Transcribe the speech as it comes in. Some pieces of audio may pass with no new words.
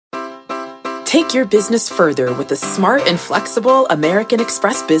Take your business further with the smart and flexible American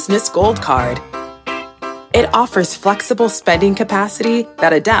Express Business Gold Card. It offers flexible spending capacity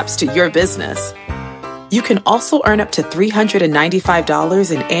that adapts to your business. You can also earn up to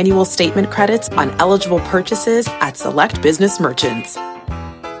 $395 in annual statement credits on eligible purchases at select business merchants.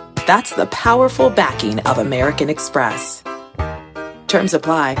 That's the powerful backing of American Express. Terms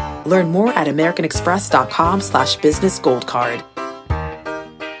apply. Learn more at americanexpress.com/business gold card.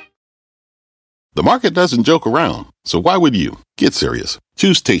 The market doesn't joke around, so why would you? Get serious.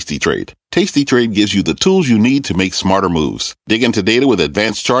 Choose Tasty Trade. Tasty Trade gives you the tools you need to make smarter moves. Dig into data with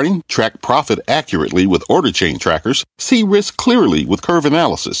advanced charting, track profit accurately with order chain trackers, see risk clearly with curve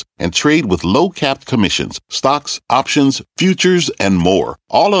analysis, and trade with low-capped commissions, stocks, options, futures, and more.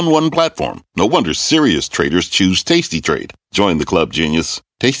 All on one platform. No wonder serious traders choose Tasty Trade. Join the club, genius.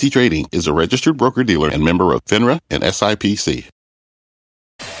 Tasty Trading is a registered broker-dealer and member of FINRA and SIPC.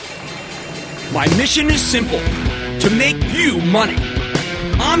 My mission is simple, to make you money.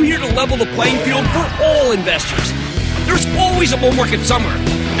 I'm here to level the playing field for all investors. There's always a bull market somewhere,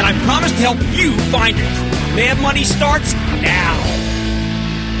 and I promise to help you find it. Mad Money starts now.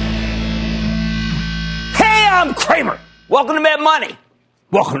 Hey, I'm Kramer. Welcome to Mad Money.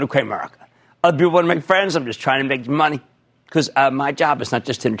 Welcome to Cramerica. Other people want to make friends. I'm just trying to make money. Because my job is not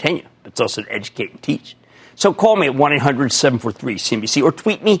just to entertain you, but it's also to educate and teach. So call me at 1-800-743-CNBC or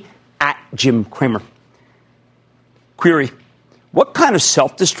tweet me at Jim Cramer. Query: what kind of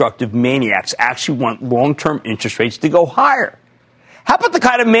self-destructive maniacs actually want long-term interest rates to go higher? How about the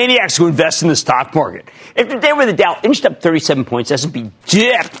kind of maniacs who invest in the stock market? If today where the Dow inched up 37 points, S&P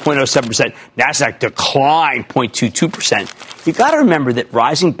dipped 0.07%, NASDAQ declined 0.22%, you got to remember that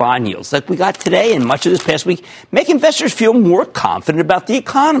rising bond yields like we got today and much of this past week make investors feel more confident about the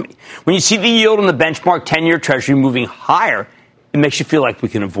economy. When you see the yield on the benchmark 10-year Treasury moving higher, it makes you feel like we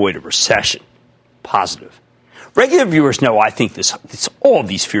can avoid a recession. Positive. Regular viewers know I think all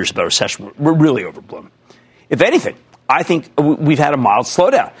these fears about recession were really overblown. If anything, I think we've had a mild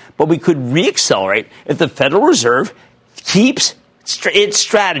slowdown, but we could reaccelerate if the Federal Reserve keeps its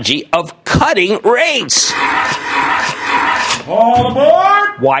strategy of cutting rates. All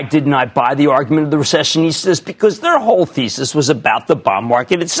aboard! Why didn't I buy the argument of the recessionists? Because their whole thesis was about the bond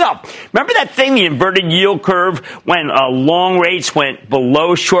market itself. Remember that thing, the inverted yield curve, when long rates went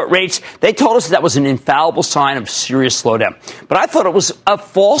below short rates? They told us that was an infallible sign of serious slowdown. But I thought it was a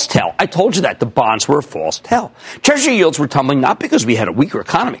false tell. I told you that the bonds were a false tell. Treasury yields were tumbling not because we had a weaker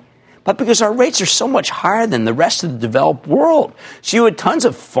economy, but because our rates are so much higher than the rest of the developed world. So you had tons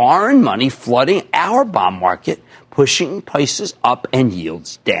of foreign money flooding our bond market, pushing prices up and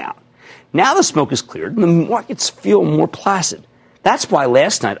yields down. Now the smoke is cleared and the markets feel more placid. That's why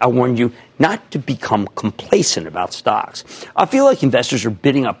last night I warned you not to become complacent about stocks. I feel like investors are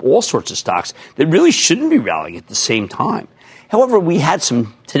bidding up all sorts of stocks that really shouldn't be rallying at the same time. However, we had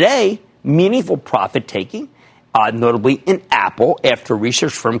some today meaningful profit taking, notably in Apple, after a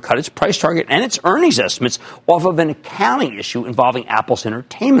research firm cut its price target and its earnings estimates off of an accounting issue involving Apple's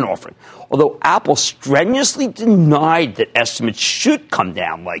entertainment offering. Although Apple strenuously denied that estimates should come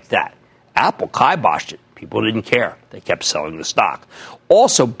down like that, Apple kiboshed it. People didn't care. They kept selling the stock.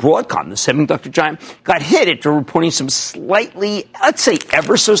 Also, Broadcom, the semiconductor giant, got hit after reporting some slightly, let's say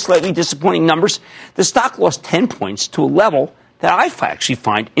ever so slightly disappointing numbers. The stock lost 10 points to a level that I actually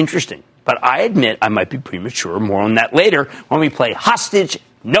find interesting. But I admit I might be premature. More on that later when we play hostage,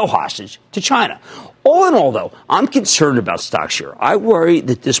 no hostage to China. All in all, though, I'm concerned about stocks here. I worry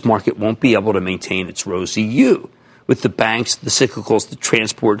that this market won't be able to maintain its rosy hue, with the banks, the cyclicals, the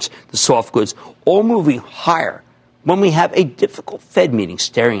transports, the soft goods all moving higher when we have a difficult Fed meeting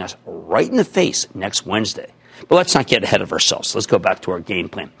staring us right in the face next Wednesday. But let's not get ahead of ourselves. Let's go back to our game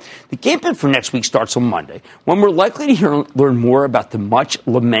plan. The game plan for next week starts on Monday, when we're likely to learn more about the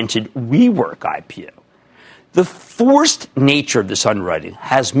much-lamented WeWork IPO. The forced nature of this underwriting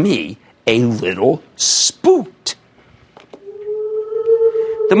has me a little spooked.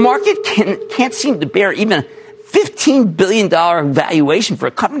 The market can't seem to bear even a $15 billion valuation for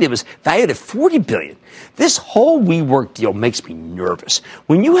a company that was valued at $40 billion. This whole WeWork deal makes me nervous.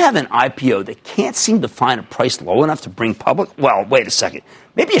 When you have an IPO that can't seem to find a price low enough to bring public, well, wait a second.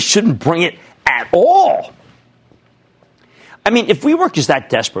 Maybe you shouldn't bring it at all. I mean, if WeWork is that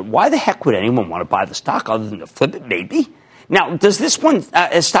desperate, why the heck would anyone want to buy the stock other than to flip it, maybe? Now, does this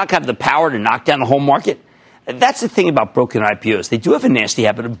stock have the power to knock down the whole market? That's the thing about broken IPOs. They do have a nasty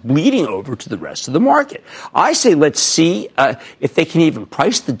habit of bleeding over to the rest of the market. I say let's see if they can even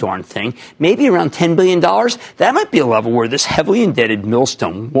price the darn thing, maybe around $10 billion. That might be a level where this heavily indebted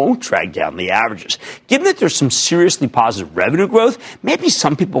millstone won't drag down the averages. Given that there's some seriously positive revenue growth, maybe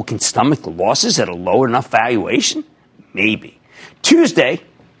some people can stomach the losses at a low enough valuation. Maybe. Tuesday,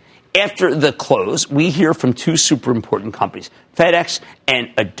 after the close, we hear from two super important companies, FedEx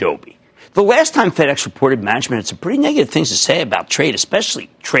and Adobe. The last time FedEx reported, management had some pretty negative things to say about trade, especially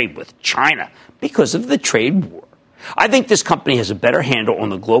trade with China, because of the trade war. I think this company has a better handle on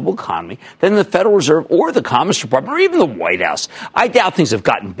the global economy than the Federal Reserve or the Commerce Department or even the White House. I doubt things have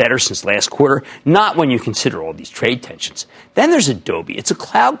gotten better since last quarter, not when you consider all these trade tensions. Then there's Adobe. It's a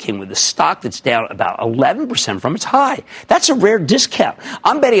cloud king with a stock that's down about 11% from its high. That's a rare discount.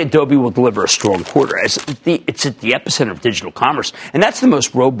 I'm betting Adobe will deliver a strong quarter as it's at the epicenter of digital commerce, and that's the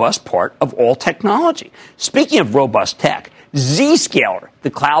most robust part of all technology. Speaking of robust tech, Zscaler, the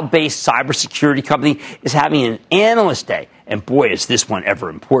cloud-based cybersecurity company, is having an analyst day. And boy, is this one ever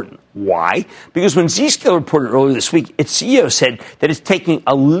important. Why? Because when Zscaler reported earlier this week, its CEO said that it's taking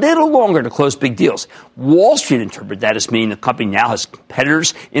a little longer to close big deals. Wall Street interpreted that as meaning the company now has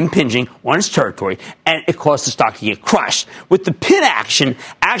competitors impinging on its territory, and it caused the stock to get crushed, with the pin action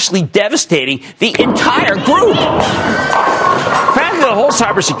actually devastating the entire group. Frankly, the whole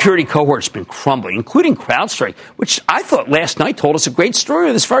cybersecurity cohort has been crumbling, including CrowdStrike, which I thought last night told us a great story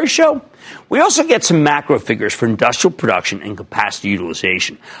of this very show. We also get some macro figures for industrial production and capacity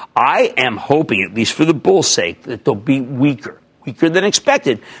utilization. I am hoping, at least for the bull's sake, that they'll be weaker than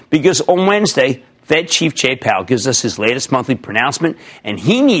expected, because on Wednesday, Fed Chief Jay Powell gives us his latest monthly pronouncement, and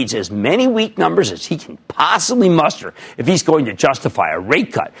he needs as many weak numbers as he can possibly muster if he's going to justify a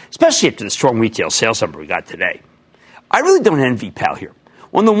rate cut, especially after the strong retail sales number we got today. I really don't envy Powell here.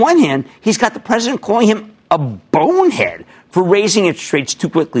 On the one hand, he's got the president calling him a bonehead for raising interest rates too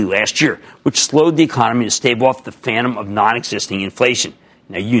quickly last year, which slowed the economy to stave off the phantom of non-existing inflation.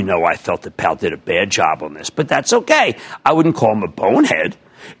 Now, you know I felt that Powell did a bad job on this, but that's okay. I wouldn't call him a bonehead.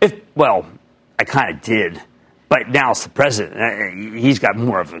 Well, I kind of did, but now it's the president. He's got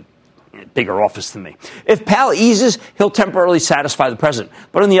more of a bigger office than me. If Powell eases, he'll temporarily satisfy the president.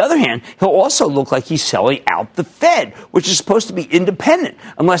 But on the other hand, he'll also look like he's selling out the Fed, which is supposed to be independent,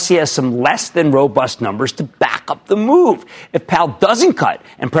 unless he has some less than robust numbers to back up the move. If Powell doesn't cut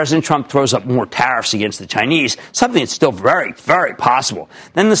and President Trump throws up more tariffs against the Chinese, something that's still very, very possible,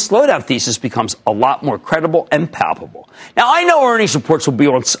 then the slowdown thesis becomes a lot more credible and palpable. Now, I know earnings reports will be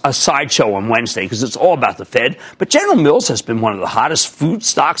on a sideshow on Wednesday because it's all about the Fed, but General Mills has been one of the hottest food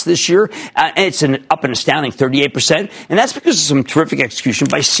stocks this year. And it's up an astounding 38%, and that's because of some terrific execution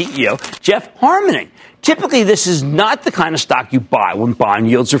by CEO Jeff Harmening. Typically, this is not the kind of stock you buy when bond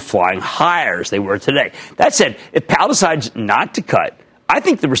yields are flying higher as they were today. That said, if Powell decides not to cut, I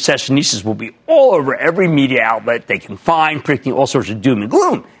think the recessionists will be all over every media outlet they can find, predicting all sorts of doom and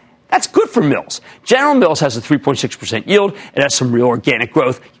gloom. That's good for Mills. General Mills has a 3.6% yield. It has some real organic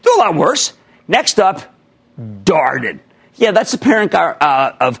growth. You do a lot worse. Next up, Darden. Yeah, that's the parent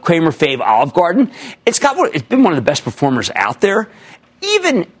of Kramer fave Olive Garden. It's been one of the best performers out there.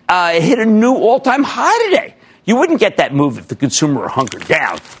 Even hit a new all-time high today. You wouldn't get that move if the consumer were hunkered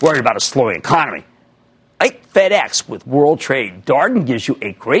down, worried about a slowing economy. Like FedEx with World Trade, Darden gives you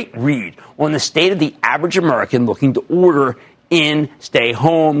a great read on the state of the average American looking to order in, stay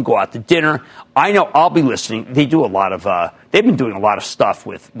home, go out to dinner. I know I'll be listening. They do a lot of, they've been doing a lot of stuff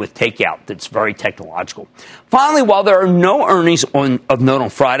with takeout that's very technological. Finally, while there are no earnings of note on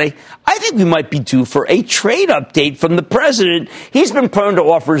Friday, I think we might be due for a trade update from the president. He's been prone to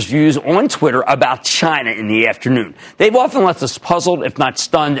offer his views on Twitter about China in the afternoon. They've often left us puzzled, if not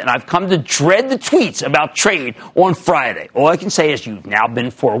stunned, and I've come to dread the tweets about trade on Friday. All I can say is you've now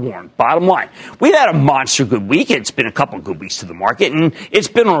been forewarned. Bottom line, we've had a monster good week. It's been a couple of good weeks to the market, and it's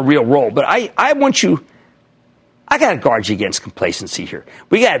been on a real roll. But I got to guard you against complacency here.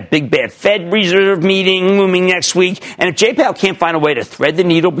 We got a big, bad Fed Reserve meeting looming next week. And if Jay Powell can't find a way to thread the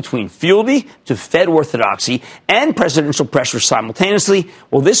needle between fealty to Fed orthodoxy and presidential pressure simultaneously,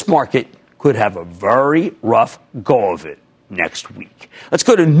 well, this market could have a very rough go of it next week. Let's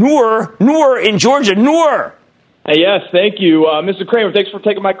go to Noor in Georgia. Noor. Yes, thank you. Mr. Kramer, thanks for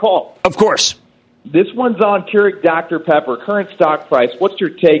taking my call. Of course. This one's on Keurig Dr. Pepper. Current stock price. What's your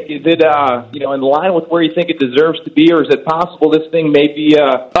take? Is it in line with where you think it deserves to be, or is it possible this thing may be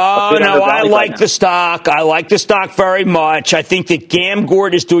I like the stock. I like the stock very much. I think that Gam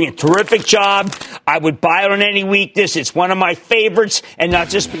Gord is doing a terrific job. I would buy it on any weakness. It's one of my favorites, and not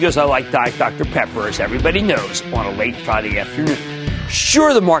just because I like Diet Dr. Pepper, as everybody knows, on a late Friday afternoon.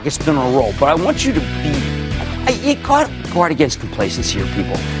 Sure, the market's been on a roll, but I want you to be You got to guard against complacency here,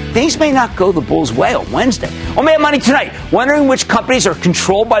 people. Things may not go the Bulls' way on Wednesday. On Mad Money tonight, wondering which companies are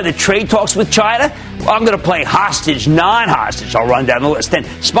controlled by the trade talks with China? Well, I'm going to play hostage, non-hostage. I'll run down the list. Then,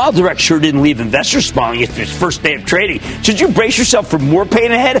 Smile Direct sure didn't leave investors smiling after its first day of trading. Should you brace yourself for more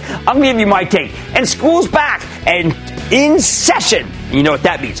pain ahead? I'm going to give you my take. And school's back and in session. You know what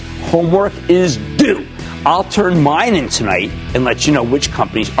that means. Homework is due. I'll turn mine in tonight and let you know which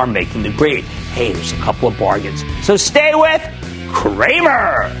companies are making the grade. Hey, there's a couple of bargains. So stay with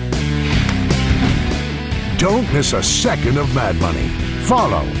Cramer. Don't miss a second of Mad Money.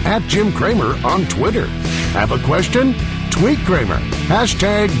 Follow @Jim Cramer on Twitter. Have a question? Tweet Cramer.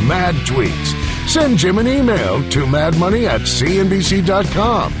 #MadTweets. Send Jim an email to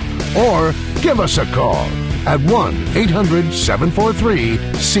madmoney@cnbc.com or give us a call at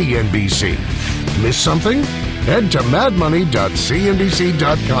 1-800-743-CNBC. Miss something? Head to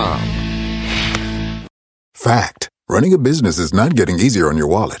madmoney.cnbc.com. Fact. Running a business is not getting easier on your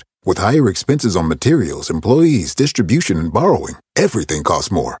wallet. With higher expenses on materials, employees, distribution, and borrowing, everything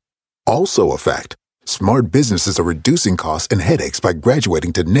costs more. Also a fact. Smart businesses are reducing costs and headaches by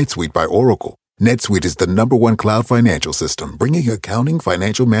graduating to NetSuite by Oracle. NetSuite is the #1 cloud financial system, bringing accounting,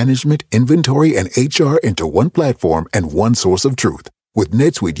 financial management, inventory, and HR into one platform and one source of truth. With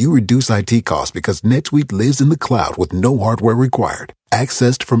NetSuite, you reduce IT costs because NetSuite lives in the cloud with no hardware required.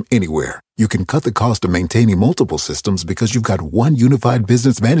 Accessed from anywhere. You can cut the cost of maintaining multiple systems because you've got one unified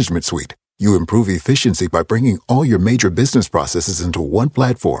business management suite. You improve efficiency by bringing all your major business processes into one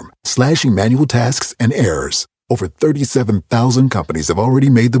platform, slashing manual tasks and errors. Over 37,000 companies have already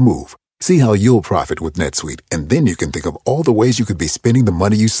made the move. See how you'll profit with NetSuite, and then you can think of all the ways you could be spending the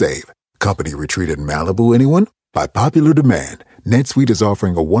money you save. Company retreat in Malibu, anyone? By popular demand, NetSuite is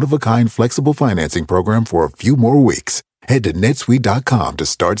offering a one-of-a-kind flexible financing program for a few more weeks. Head to netsuite.com to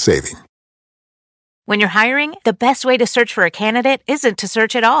start saving. When you're hiring, the best way to search for a candidate isn't to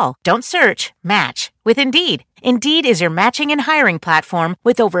search at all. Don't search, match with Indeed. Indeed is your matching and hiring platform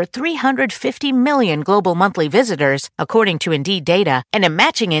with over 350 million global monthly visitors, according to Indeed data, and a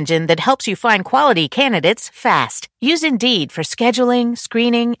matching engine that helps you find quality candidates fast. Use Indeed for scheduling,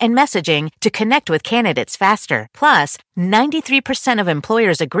 screening, and messaging to connect with candidates faster. Plus, 93% of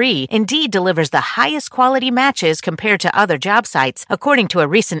employers agree Indeed delivers the highest quality matches compared to other job sites, according to a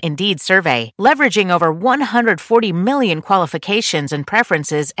recent Indeed survey. Leveraging over 140 million qualifications and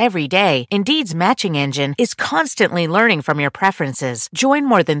preferences every day, Indeed's matching engine is constantly learning from your preferences. Join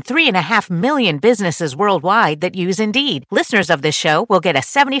more than 3.5 million businesses worldwide that use Indeed. Listeners of this show will get a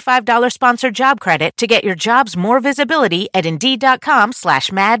 $75 sponsored job credit to get your jobs more visibility at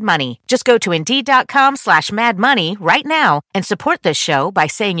Indeed.com/madmoney. Just go to Indeed.com/madmoney right now and support this show by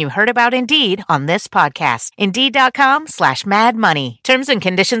saying you heard about Indeed on this podcast. Indeed.com/madmoney. Terms and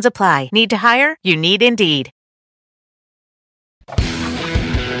conditions apply. Need to hire? You need Indeed.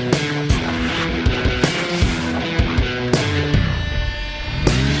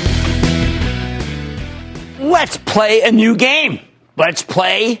 Let's play a new game. Let's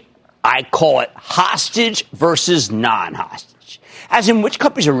play, I call it hostage versus non-hostage. As in, which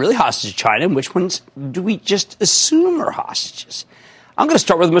companies are really hostage to China and which ones do we just assume are hostages? I'm going to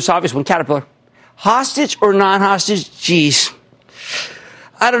start with the most obvious one, Caterpillar. Hostage or non-hostage? Geez.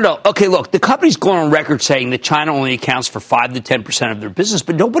 I don't know. Okay, look, the company's going on record saying that China only accounts for 5 to 10% of their business,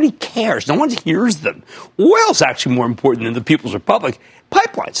 but nobody cares. No one hears them. Oil's actually more important than the People's Republic.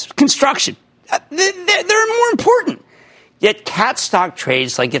 Pipelines, construction. They're more important. Yet Cat stock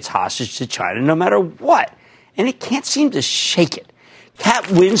trades like it's hostage to China no matter what. And it can't seem to shake it. Cat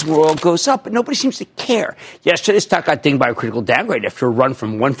wins when oil goes up, but nobody seems to care. Yesterday, stock got dinged by a critical downgrade after a run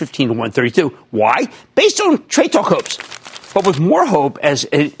from 115 to 132. Why? Based on trade talk hopes. But with more hope at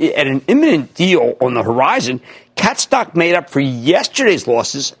an imminent deal on the horizon, Cat stock made up for yesterday's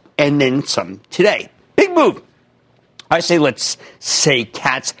losses and then some today. Big move. I say let's say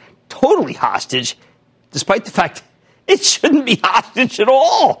Cat's totally hostage, despite the fact it shouldn't be hostage at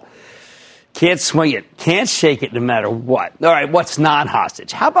all. Can't swing it, can't shake it no matter what. All right, what's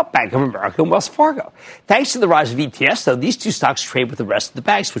non-hostage? How about Bank of America and Wells Fargo? Thanks to the rise of ETFs, though, these two stocks trade with the rest of the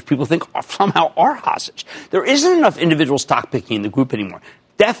banks, which people think somehow are hostage. There isn't enough individual stock picking in the group anymore.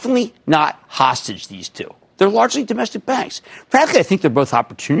 Definitely not hostage, these two. They're largely domestic banks. Frankly, I think they're both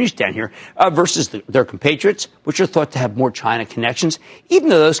opportunities down here versus their compatriots, which are thought to have more China connections, even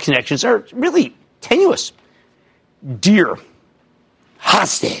though those connections are really tenuous. Deer.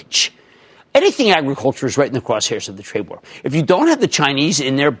 Hostage. Anything agriculture is right in the crosshairs of the trade war. If you don't have the Chinese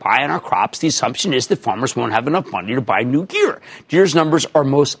in there buying our crops, the assumption is that farmers won't have enough money to buy new gear. Deere's numbers are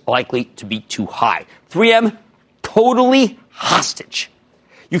most likely to be too high. 3M, totally hostage.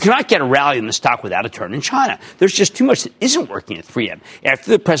 You cannot get a rally in the stock without a turn in China. There's just too much that isn't working at 3M.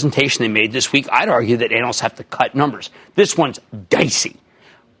 After the presentation they made this week, I'd argue that analysts have to cut numbers. This one's dicey.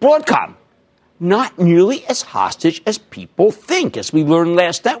 Broadcom, not nearly as hostage as people think, as we learned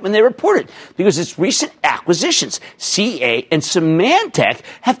last night when they reported, because its recent acquisitions, CA and Symantec,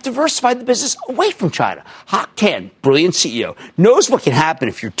 have diversified the business away from China. Hock Tan, brilliant CEO, knows what can happen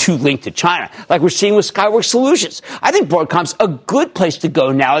if you're too linked to China, like we're seeing with Skyworks Solutions. I think Broadcom's a good place to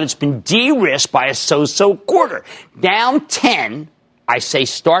go now that it's been de-risked by a so-so quarter. Down 10, I say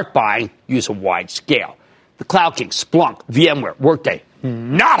start buying, use a wide scale. The Cloud King, Splunk, VMware, Workday,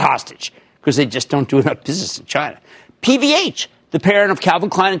 not hostage, because they just don't do enough business in China. PVH, the parent of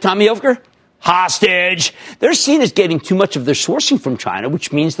Calvin Klein and Tommy Hilfiger, hostage. They're seen as getting too much of their sourcing from China,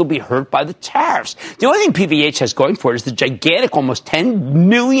 which means they'll be hurt by the tariffs. The only thing PVH has going for it is the gigantic, almost $10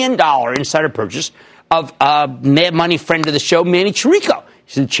 million insider purchase of Mad Money friend of the show, Manny Chirico.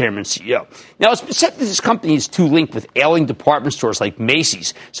 He's the chairman and CEO. Now, it's been said that this company is too linked with ailing department stores like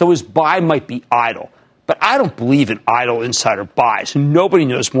Macy's, so his buy might be idle. But I don't believe in idle insider buys. Nobody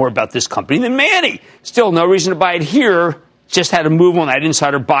knows more about this company than Manny. Still, no reason to buy it here. Just had to move on that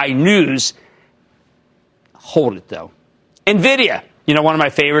insider buy news. Hold it, though. NVIDIA, one of my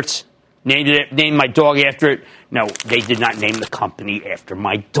favorites. Named my dog after it. No, they did not name the company after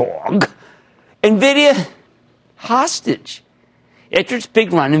my dog. NVIDIA, hostage. After its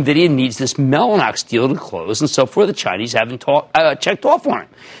big run, NVIDIA needs this Mellanox deal to close, and so far the Chinese haven't checked off on it.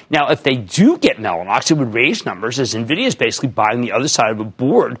 Now, if they do get Mellanox, it would raise numbers, as NVIDIA is basically buying the other side of a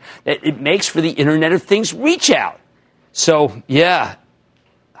board that it makes for the Internet of Things reach out. So, yeah,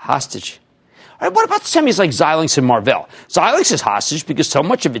 hostage. All right, what about semis like Xilinx and Marvell? Xilinx is hostage because so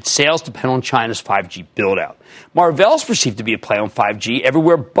much of its sales depend on China's 5G build-out. Marvell is perceived to be a play on 5G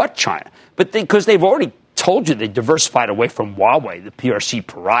everywhere but China, but because they've already told you they diversified away from Huawei, the PRC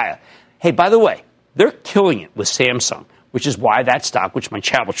pariah. Hey, by the way, they're killing it with Samsung, which is why that stock, which my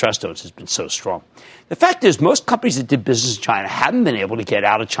Chapel Trust owns, has been so strong. The fact is, most companies that did business in China haven't been able to get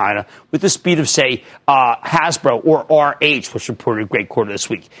out of China with the speed of, say, Hasbro or RH, which reported a great quarter this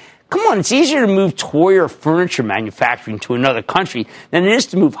week. Come on, it's easier to move toy or furniture manufacturing to another country than it is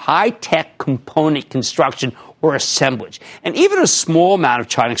to move high-tech component construction or assemblage. And even a small amount of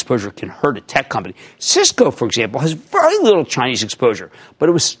China exposure can hurt a tech company. Cisco, for example, has very little Chinese exposure, but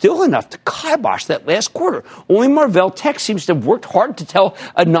it was still enough to kibosh that last quarter. Only Marvell Tech seems to have worked hard to tell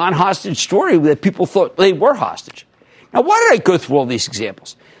a non-hostage story that people thought they were hostage. Now, why did I go through all these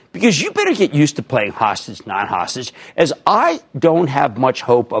examples? Because you better get used to playing hostage, non-hostage, as I don't have much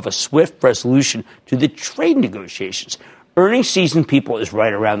hope of a swift resolution to the trade negotiations. Earnings season, people, is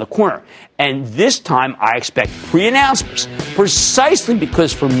right around the corner. And this time, I expect pre-announcements, precisely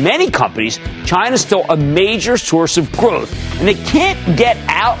because for many companies, China is still a major source of growth, and they can't get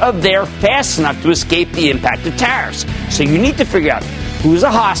out of there fast enough to escape the impact of tariffs. So you need to figure out who's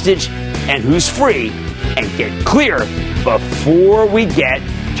a hostage and who's free, and get clear before we get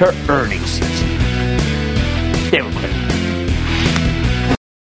to earnings season. Stay with me.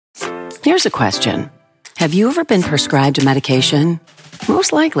 Here's a question. Have you ever been prescribed a medication?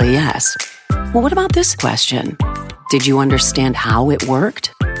 Most likely, yes. Well, what about this question? Did you understand how it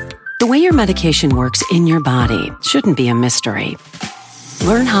worked? The way your medication works in your body shouldn't be a mystery.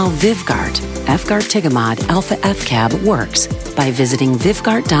 Learn how Vyvgart, Efgartigimod Alpha FCAB works by visiting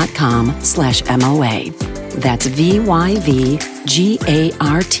Vyvgart.com/MOA. That's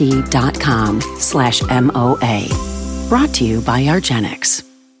VYVGART.com/MOA. Brought to you by argenx.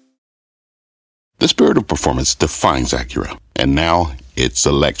 The spirit of performance defines Acura, and now it's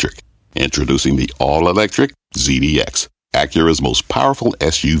electric. Introducing the all-electric ZDX, Acura's most powerful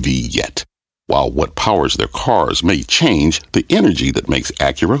SUV yet. While what powers their cars may change, the energy that makes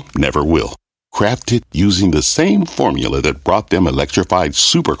Acura never will. Crafted using the same formula that brought them electrified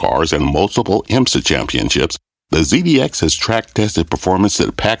supercars and multiple IMSA championships, the ZDX has track-tested performance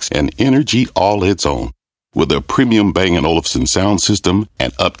that packs an energy all its own. With a premium Bang & Olufsen sound system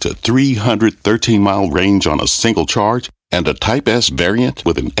and up to 313-mile range on a single charge, and a Type S variant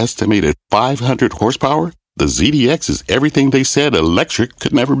with an estimated 500 horsepower, the ZDX is everything they said electric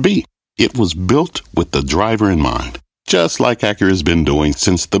could never be. It was built with the driver in mind, just like Acura's been doing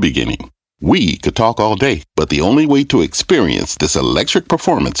since the beginning. We could talk all day, but the only way to experience this electric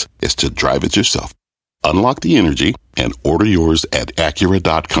performance is to drive it yourself. Unlock the energy and order yours at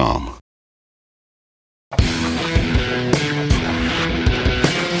Acura.com.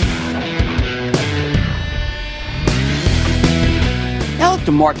 Now like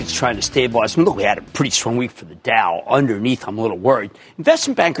the market's trying to stabilize. Look, we had a pretty strong week for the Dow. Underneath, I'm a little worried.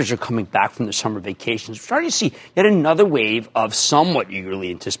 Investment bankers are coming back from their summer vacations. We're starting to see yet another wave of somewhat eagerly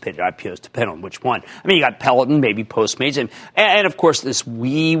anticipated IPOs, depending on which one. I mean, you got Peloton, maybe Postmates, and of course, this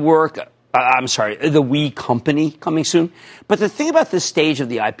WeWork. The We company coming soon. But the thing about this stage of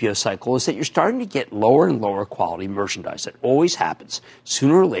the IPO cycle is that you're starting to get lower and lower quality merchandise. That always happens.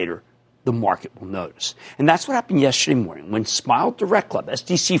 Sooner or later, the market will notice. And that's what happened yesterday morning when Smile Direct Club,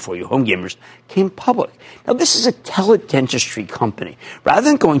 SDC for you home gamers, came public. Now, this is a teledentistry company. Rather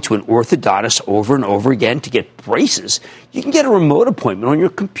than going to an orthodontist over and over again to get braces, you can get a remote appointment on your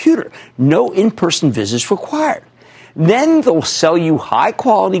computer. No in-person visits required. Then they'll sell you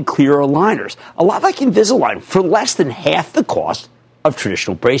high-quality clear aligners, a lot like Invisalign, for less than half the cost of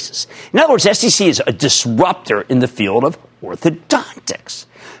traditional braces. In other words, SDC is a disruptor in the field of orthodontics.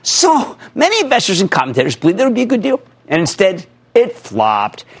 So many investors and commentators believe that it would be a good deal, and instead, it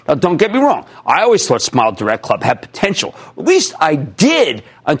flopped. Now, don't get me wrong. I always thought Smile Direct Club had potential. At least I did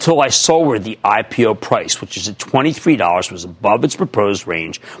until I saw where the IPO price, which is at $23, was above its proposed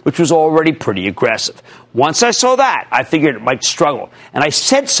range, which was already pretty aggressive. Once I saw that, I figured it might struggle. And I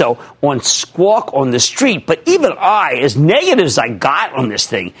said so on Squawk on the Street. But even I, as negative as I got on this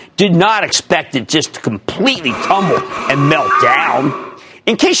thing, did not expect it just to completely tumble and melt down.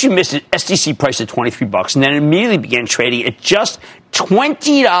 In case you missed it, SDC priced at $23 and then immediately began trading at just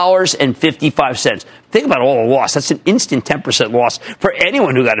 $20.55. Think about all the loss. That's an instant 10% loss for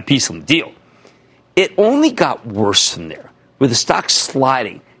anyone who got a piece of the deal. It only got worse from there, with the stock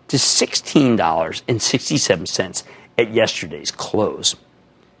sliding to $16.67 at yesterday's close.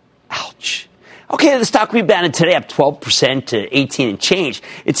 Ouch. Okay, the stock rebounded today up 12% to 18 and change.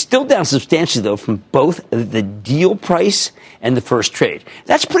 It's still down substantially, though, from both the deal price and the first trade.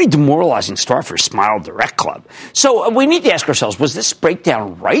 That's a pretty demoralizing start for Smile Direct Club. So we need to ask ourselves, was this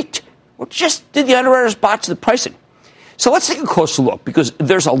breakdown right? Or just did the underwriters botch the pricing? So let's take a closer look, because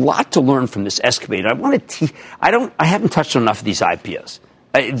there's a lot to learn from this escapade. I haven't touched on enough of these IPOs.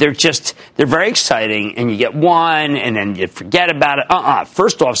 They're very exciting, and you get one, and then you forget about it.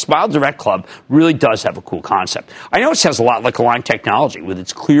 First off, Smile Direct Club really does have a cool concept. I know it sounds a lot like Align Technology with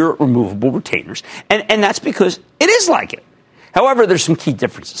its clear, removable retainers, and that's because it is like it. However, there's some key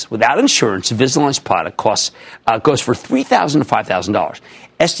differences. Without insurance, Invisalign's product goes for $3,000 to $5,000.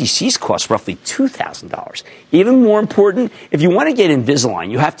 SDC's costs roughly $2,000. Even more important, if you want to get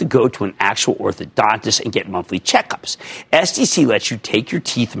Invisalign, you have to go to an actual orthodontist and get monthly checkups. SDC lets you take your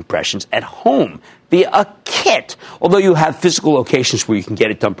teeth impressions at home via a kit, although you have physical locations where you can get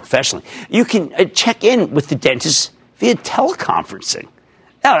it done professionally. You can check in with the dentist via teleconferencing.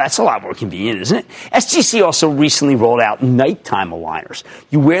 Now, that's a lot more convenient, isn't it? SDC also recently rolled out nighttime aligners.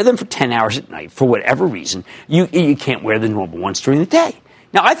 You wear them for 10 hours at night. For whatever reason, you can't wear the normal ones during the day.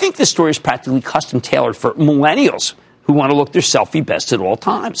 Now, I think this story is practically custom-tailored for millennials who want to look their selfie best at all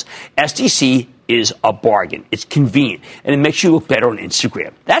times. SDC is a bargain. It's convenient, and it makes you look better on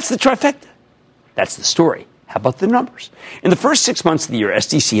Instagram. That's the trifecta. That's the story. How about the numbers? In the first 6 months of the year,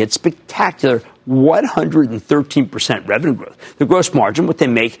 SDC had spectacular 113% revenue growth. The gross margin, what they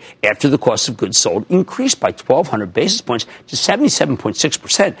make after the cost of goods sold, increased by 1,200 basis points to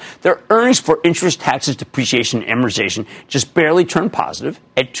 77.6%. Their earnings for interest, taxes, depreciation, and amortization just barely turned positive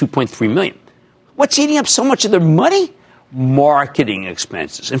at $2.3 million. What's eating up so much of their money? Marketing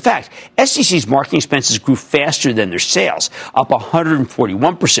expenses. In fact, SDC's marketing expenses grew faster than their sales, up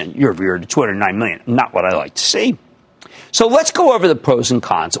 141% year over year to $209 million. Not what I like to see. So let's go over the pros and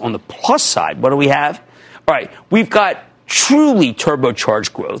cons. On the plus side, what do we have? All right, we've got truly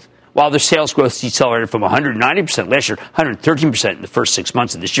turbocharged growth, while their sales growth decelerated from 190% last year, 113% in the first 6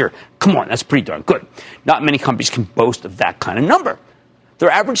 months of this year. Come on, that's pretty darn good. Not many companies can boast of that kind of number.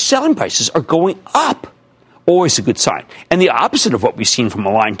 Their average selling prices are going up. Always a good sign. And the opposite of what we've seen from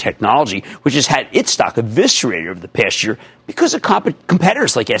Align Technology, which has had its stock eviscerated over the past year because of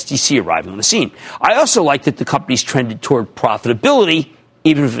competitors like SDC arriving on the scene. I also like that the company's trended toward profitability,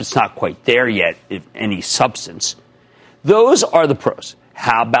 even if it's not quite there yet, if any substance. Those are the pros.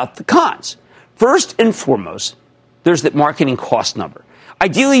 How about the cons? First and foremost, there's that marketing cost number.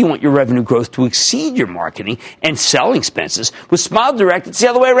 Ideally, you want your revenue growth to exceed your marketing and selling expenses. With Smile Direct, it's the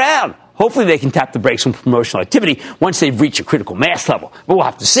other way around. Hopefully, they can tap the brakes on promotional activity once they've reached a critical mass level. But we'll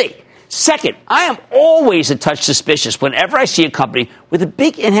have to see. Second, I am always a touch suspicious whenever I see a company with a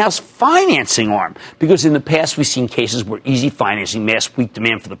big in-house financing arm, because in the past we've seen cases where easy financing masked weak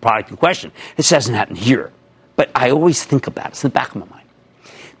demand for the product in question. This hasn't happened here. But I always think about it. It's in the back of my mind.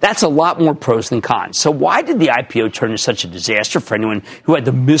 That's a lot more pros than cons. So why did the IPO turn into such a disaster for anyone who had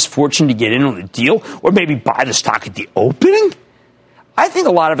the misfortune to get in on the deal or maybe buy the stock at the opening? I think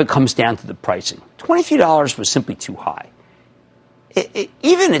a lot of it comes down to the pricing. $23 was simply too high.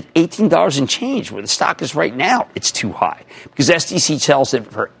 Even at $18 and change, where the stock is right now, it's too high. Because SDC tells it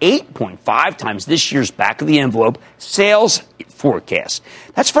for 8.5 times this year's back-of-the-envelope sales forecast.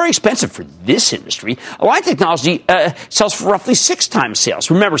 That's very expensive for this industry. Align Technology sells for roughly 6 times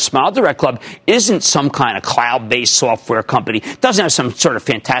sales. Remember, Smile Direct Club isn't some kind of cloud-based software company. It doesn't have some sort of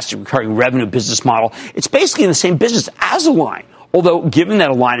fantastic recurring revenue business model. It's basically in the same business as Align. Although, given that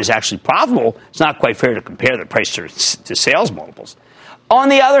Align is actually profitable, it's not quite fair to compare the price to sales multiples. On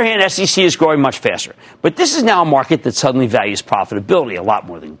the other hand, SEC is growing much faster. But this is now a market that suddenly values profitability a lot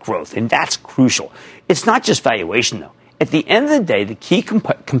more than growth, and that's crucial. It's not just valuation, though. At the end of the day, the key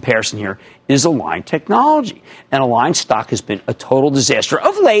comparison here is Align Technology. And Align stock has been a total disaster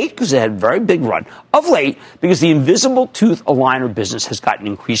of late, because it had a very big run, of late, because the invisible tooth aligner business has gotten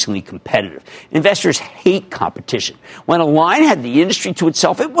increasingly competitive. Investors hate competition. When Align had the industry to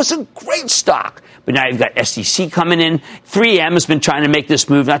itself, it was a great stock. But now you've got SDC coming in. 3M has been trying to make this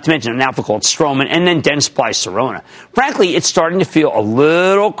move, not to mention an outfit called Strowman, and then Dentsply Sirona. Frankly, it's starting to feel a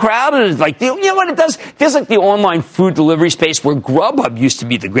little crowded. Like, you know what it does? It feels like the online food delivery space where Grubhub used to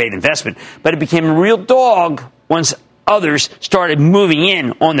be the great investment, but it became a real dog once others started moving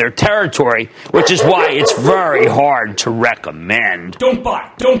in on their territory, which is why it's very hard to recommend. Don't buy.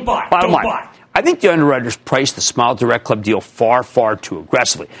 Bottom line. I think the underwriters priced the Smile Direct Club deal far, far too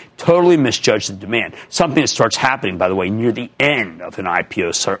aggressively. Totally misjudged the demand. Something that starts happening, by the way, near the end of an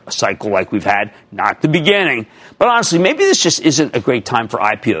IPO cycle like we've had, not the beginning. But honestly, maybe this just isn't a great time for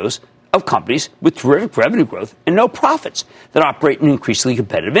IPOs of companies with terrific revenue growth and no profits that operate in increasingly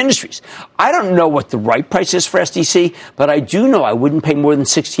competitive industries. I don't know what the right price is for SDC, but I do know I wouldn't pay more than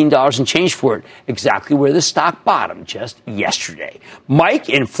 $16 and change for it, exactly where the stock bottomed just yesterday. Mike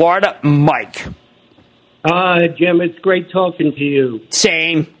in Florida. Mike. Jim, it's great talking to you.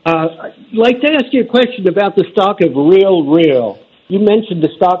 Same. I'd like to ask you a question about the stock of RealReal. You mentioned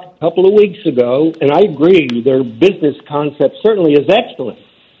the stock a couple of weeks ago, and I agree, their business concept certainly is excellent.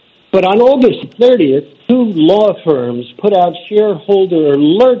 But on August 30th, 2 law firms put out shareholder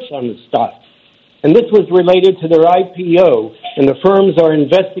alerts on the stock. And this was related to their IPO, and the firms are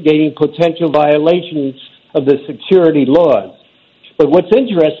investigating potential violations of the security laws. But what's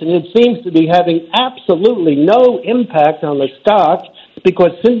interesting, it seems to be having absolutely no impact on the stock,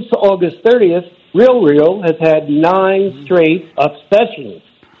 because since August 30th, RealReal has had 9 straight up sessions.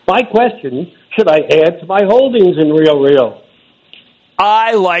 My question, should I add to my holdings in RealReal?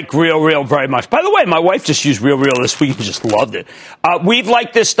 I like RealReal very much. By the way, my wife just used RealReal this week and just loved it. We've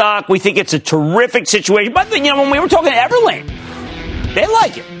liked this stock. We think it's a terrific situation. But, when we were talking to Everlane, they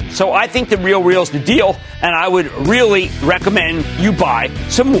like it. So I think that RealReal's the deal, and I would really recommend you buy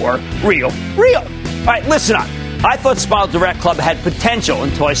some more RealReal. All right, listen up. I thought Smile Direct Club had potential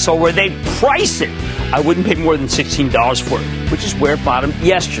until I saw where they priced it. I wouldn't pay more than $16 for it, which is where it bottomed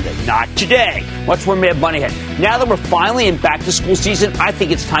yesterday, not today. Much more Mad Money had. Now that we're finally in back-to-school season, I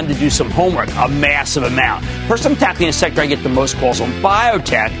think it's time to do some homework, a massive amount. First, I'm tackling a sector I get the most calls on,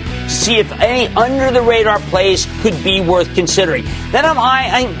 biotech, to see if any under-the-radar plays could be worth considering. Then I'm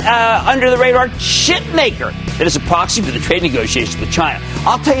eyeing under-the-radar chip maker that is a proxy for the trade negotiations with China.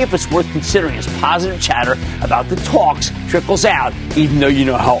 I'll tell you if it's worth considering as positive chatter about the talks trickles out, even though you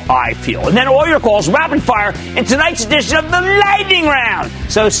know how I feel. And then all your calls rapid fire in tonight's edition of the Lightning Round.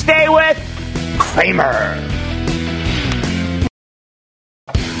 So stay with Cramer.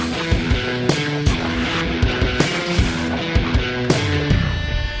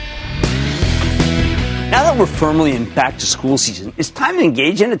 Now that we're firmly in back-to-school season, it's time to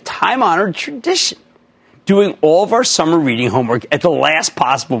engage in a time-honored tradition, doing all of our summer reading homework at the last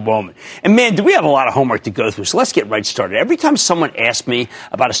possible moment. And, man, do we have a lot of homework to go through, so let's get right started. Every time someone asks me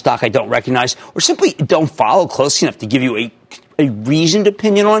about a stock I don't recognize or simply don't follow closely enough to give you a reasoned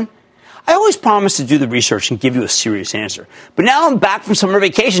opinion on, I always promise to do the research and give you a serious answer. But now I'm back from summer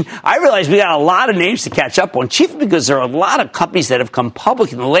vacation. I realize we got a lot of names to catch up on, chiefly because there are a lot of companies that have come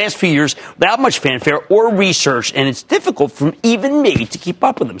public in the last few years without much fanfare or research, and it's difficult for even me to keep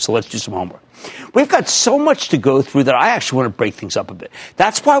up with them. So let's do some homework. We've got so much to go through that I actually want to break things up a bit.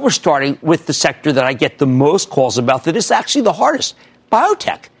 That's why we're starting with the sector that I get the most calls about that is actually the hardest,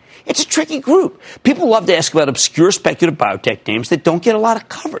 biotech. It's a tricky group. People love to ask about obscure speculative biotech names that don't get a lot of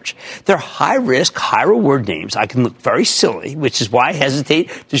coverage. They're high-risk, high-reward names. I can look very silly, which is why I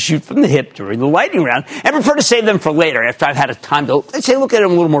hesitate to shoot from the hip during the lightning round and prefer to save them for later after I've had a time to, let's say, look at them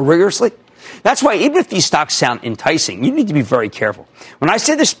a little more rigorously. That's why even if these stocks sound enticing, you need to be very careful. When I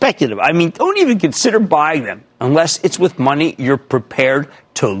say they're speculative, I mean don't even consider buying them unless it's with money you're prepared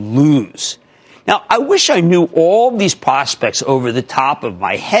to lose. Now, I wish I knew all these prospects over the top of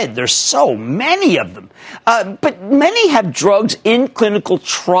my head. There's so many of them. But many have drugs in clinical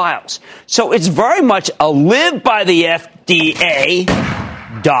trials. So it's very much a live by the FDA,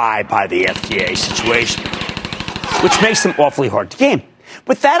 die by the FDA situation, which makes them awfully hard to game.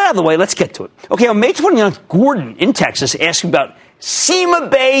 With that out of the way, let's get to it. Okay, on May 29th, Gordon in Texas asked me about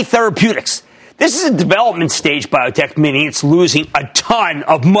CymaBay Therapeutics. This is a development stage biotech, meaning it's losing a ton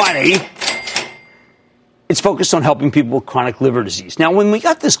of money. It's focused on helping people with chronic liver disease. Now, when we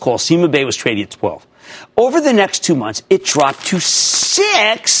got this call, CymaBay was trading at 12. Over the next 2 months, it dropped to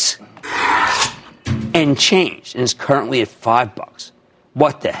 6 and changed, and is currently at $5.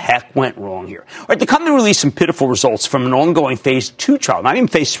 What the heck went wrong here? All right, the company released some pitiful results from an ongoing phase 2 trial, not even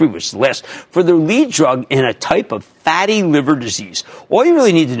phase 3, which is the last, for their lead drug in a type of fatty liver disease. All you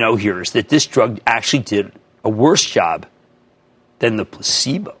really need to know here is that this drug actually did a worse job than the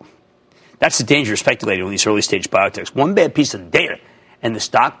placebo. That's the danger of speculating on these early-stage biotechs. One bad piece of the data, and the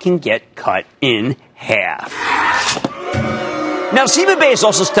stock can get cut in half. Now, CymaBay is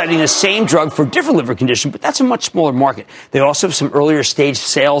also studying the same drug for a different liver condition, but that's a much smaller market. They also have some earlier stage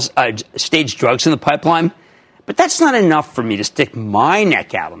stage drugs in the pipeline, but that's not enough for me to stick my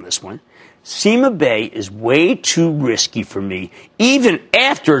neck out on this one. CymaBay is way too risky for me, even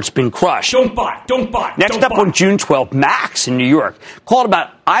after it's been crushed. Don't buy. Next up on June 12th, Max in New York called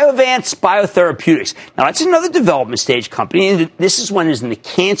about Iovance Biotherapeutics. Now, that's another development stage company, and this one is in the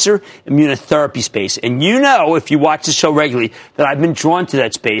cancer immunotherapy space. And you know, if you watch the show regularly, that I've been drawn to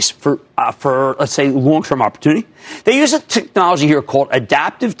that space for let's say, long-term opportunity. They use a technology here called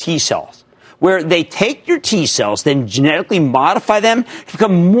adaptive T cells, where they take your T cells, then genetically modify them to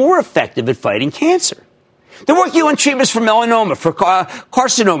become more effective at fighting cancer. They're working on treatments for melanoma, for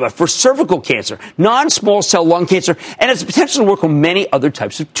carcinoma, for cervical cancer, non-small cell lung cancer, and has the potential to work on many other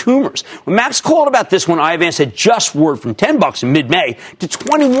types of tumors. When Max called about this one, Iovance had just soared from $10 in mid-May to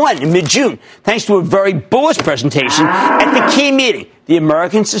 $21 in mid-June, thanks to a very bullish presentation at the key meeting, the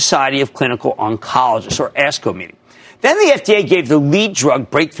American Society of Clinical Oncologists, or ASCO meeting. Then the FDA gave the lead drug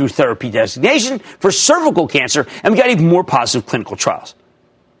breakthrough therapy designation for cervical cancer, and we got even more positive clinical trials.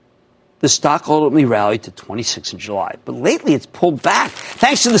 The stock ultimately rallied to 26 in July, but lately it's pulled back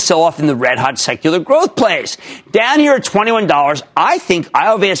thanks to the sell-off in the red-hot secular growth plays. Down here at $21, I think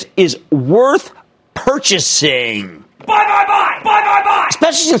Iovance is worth purchasing. Buy.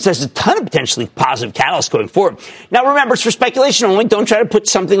 Especially since there's a ton of potentially positive catalysts going forward. Now, remember, it's for speculation only. Don't try to put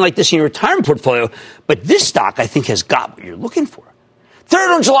something like this in your retirement portfolio. But this stock, I think, has got what you're looking for.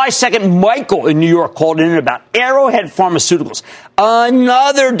 Third, on July 2nd, Michael in New York called in about Arrowhead Pharmaceuticals,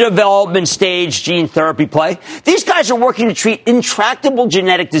 another development stage gene therapy play. These guys are working to treat intractable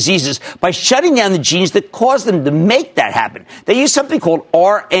genetic diseases by shutting down the genes that cause them to make that happen. They use something called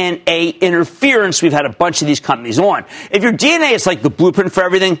RNA interference. We've had a bunch of these companies on. If your DNA is like the blueprint for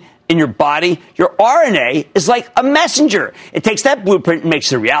everything in your body, your RNA is like a messenger. It takes that blueprint and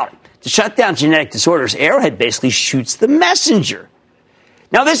makes it a reality. To shut down genetic disorders, Arrowhead basically shoots the messenger.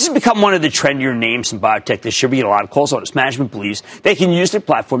 Now, this has become one of the trendier names in biotech this year. We get a lot of calls on it. Management believes they can use their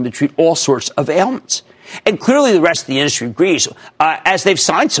platform to treat all sorts of ailments. And clearly the rest of the industry agrees, as they've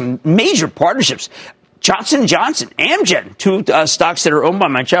signed some major partnerships. Johnson & Johnson, Amgen, two stocks that are owned by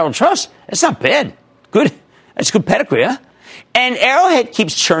my Child Trust. That's not bad. Good. That's good pedigree, huh? And Arrowhead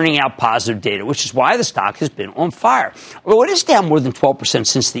keeps churning out positive data, which is why the stock has been on fire. Although it is down more than 12%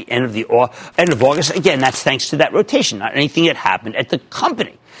 since the end of August. Again, that's thanks to that rotation, not anything that happened at the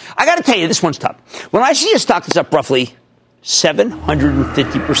company. I got to tell you, this one's tough. When I see a stock that's up roughly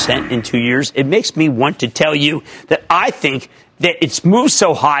 750% in 2 years, it makes me want to tell you that I think that it's moved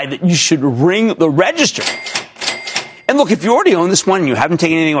so high that you should ring the register. And look, if you already own this one and you haven't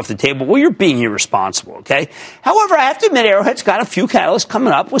taken anything off the table, well, you're being irresponsible, okay? However, I have to admit, Arrowhead's got a few catalysts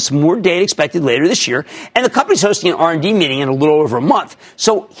coming up with some more data expected later this year, and the company's hosting an R&D meeting in a little over a month.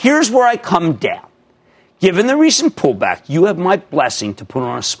 So here's where I come down. Given the recent pullback, you have my blessing to put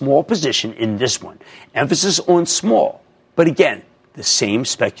on a small position in this one. Emphasis on small. But again, the same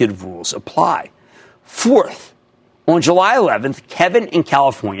speculative rules apply. Fourth, on July 11th, Kevin in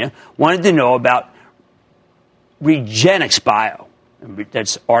California wanted to know about REGENXBIO.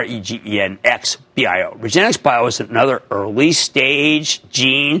 That's REGENXBIO. REGENXBIO is another early-stage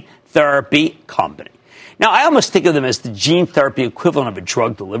gene therapy company. Now, I almost think of them as the gene therapy equivalent of a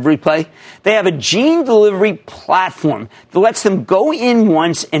drug delivery play. They have a gene delivery platform that lets them go in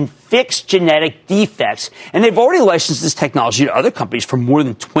once and fix genetic defects, and they've already licensed this technology to other companies for more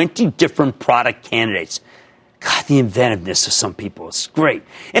than 20 different product candidates. God, the inventiveness of some people is great.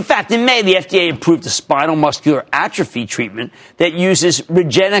 In fact, in May, the FDA approved a spinal muscular atrophy treatment that uses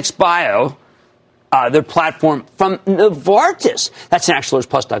REGENXBIO their platform from Novartis. That's an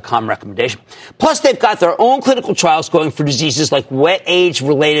ActionAlertsPlus.com recommendation. Plus, they've got their own clinical trials going for diseases like wet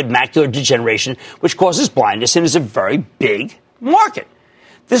age-related macular degeneration, which causes blindness and is a very big market.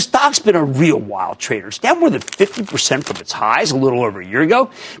 The stock's been a real wild trader. It's down more than 50% from its highs a little over a year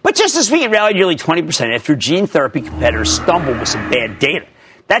ago. But just this week, it rallied nearly 20% after gene therapy competitors stumbled with some bad data.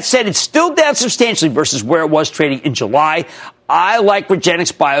 That said, it's still down substantially versus where it was trading in July. I like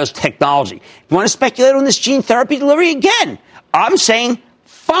REGENXBIO's technology. If you want to speculate on this gene therapy delivery again, I'm saying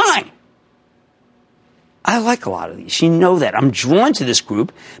fine. I like a lot of these. You know that. I'm drawn to this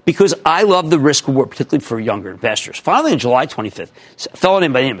group because I love the risk reward, particularly for younger investors. Finally, on July 25th, a fellow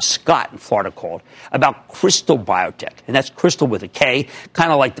named by the name of Scott in Florida called about Krystal Biotech. And that's Krystal with a K,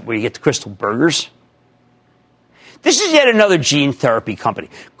 kind of like where you get the Krystal burgers. This is yet another gene therapy company.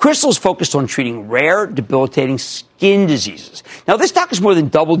 Krystal's focused on treating rare, debilitating skin diseases. Now, this stock has more than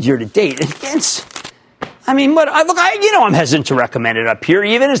doubled year to date. And against, I'm hesitant to recommend it up here,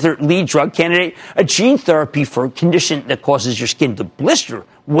 even as their lead drug candidate, a gene therapy for a condition that causes your skin to blister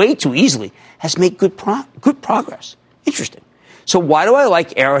way too easily, has made good progress. Interesting. So why do I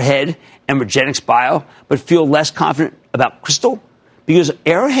like Arrowhead and REGENXBIO, but feel less confident about Krystal? Because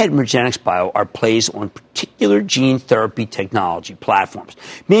Arrowhead and REGENXBIO are plays on particular gene therapy technology platforms,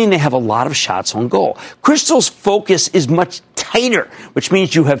 meaning they have a lot of shots on goal. Krystal's focus is much tighter, which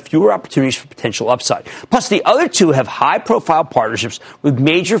means you have fewer opportunities for potential upside. Plus, the other two have high-profile partnerships with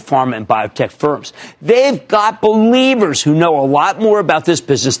major pharma and biotech firms. They've got believers who know a lot more about this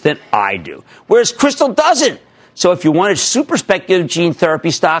business than I do, whereas Krystal doesn't. So if you want a super speculative gene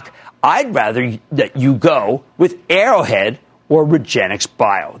therapy stock, I'd rather that you go with Arrowhead or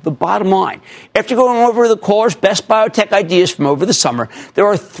REGENXBIO. The bottom line, after going over the caller's best biotech ideas from over the summer, there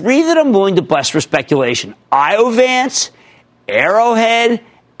are three that I'm willing to bless for speculation: Iovance, Arrowhead,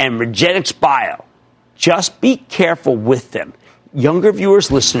 and REGENXBIO. Just be careful with them. Younger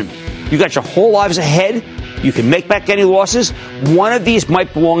viewers, listen to me. You got your whole lives ahead. You can make back any losses. One of these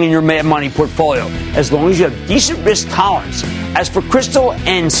might belong in your Mad Money portfolio, as long as you have decent risk tolerance. As for Krystal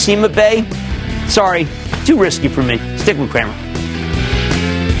and CymaBay, sorry, too risky for me. Stick with Cramer.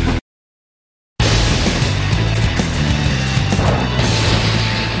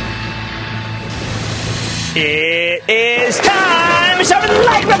 It is time. It's time for the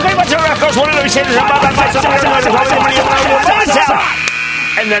lightning round. What's the records? What did we say?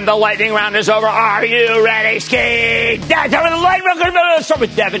 And then the lightning round is over. Are you ready, Ski? Time for the lightning round. Let's start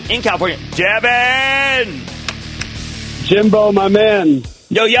with Devin in California. Devin! Jimbo, my man.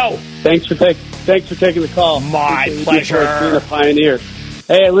 Yo. Thanks for taking the call. My pleasure. Being a pioneer.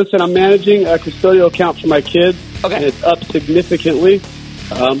 Hey, listen, I'm managing a custodial account for my kids. Okay. And it's up significantly.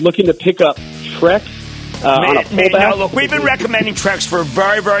 I'm looking to pick up Trex on a pullback. Now, look, we've been recommending Trex for a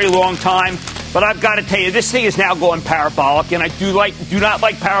very, very long time. But I've got to tell you, this thing is now going parabolic, and I do not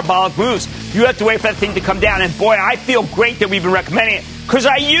like parabolic moves. You have to wait for that thing to come down. And, boy, I feel great that we've been recommending it because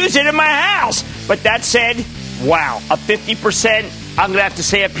I use it in my house. But that said, wow, a 50%. I'm going to have to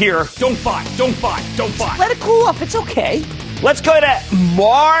say up here, don't buy. Let it cool off. It's okay. Let's go to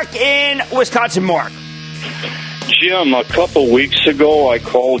Mark in Wisconsin. Mark. Jim, a couple weeks ago, I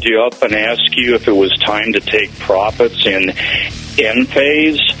called you up and asked you if it was time to take profits in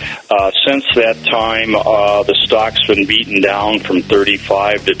Enphase. Since that time, the stock's been beaten down from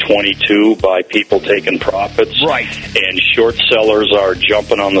 35 to 22 by people taking profits. Right. And short sellers are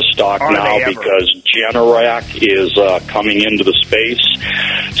jumping on the stock now because Generac is coming into the space.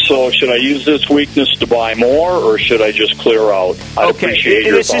 So should I use this weakness to buy more, or should I just clear out? I'd appreciate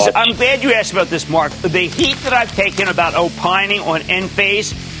your thoughts. I'm glad you asked about this, Mark. The heat that I've taken about opining on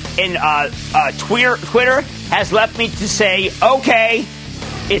Enphase in Twitter has left me to say, okay,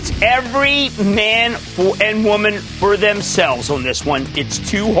 it's every man and woman for themselves on this one. It's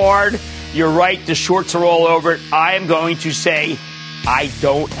too hard. You're right. The shorts are all over it. I am going to say I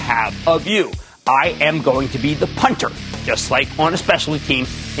don't have a view. I am going to be the punter, just like on a specialty team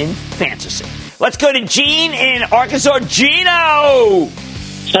in fantasy. Let's go to Gene in Arkansas. Gino!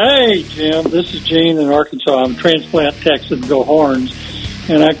 Hey, Jim. This is Gene in Arkansas. I'm a transplant Texan, go Horns.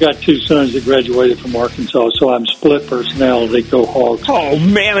 And I've got two sons that graduated from Arkansas, so I'm split personality, go Hogs. Oh,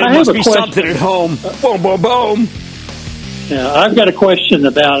 man, it must be something at home. Boom, boom, boom. Yeah, I've got a question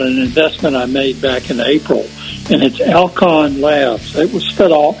about an investment I made back in April, and it's Alcon Labs. It was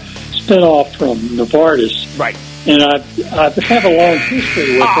spin off from Novartis. Right. And I have a long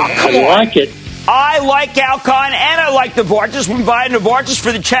history with it. I like it. I like Alcon, and I like Novartis. We're inviting Novartis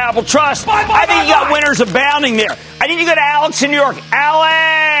for the Charitable Trust. I think you got winners abounding there. I need to go to Alex in New York.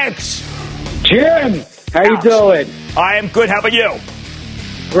 Alex! Jim, how you doing? I am good. How about you?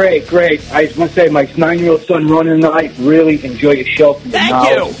 Great. I just want to say my 9-year-old son running tonight really enjoy your show. Thank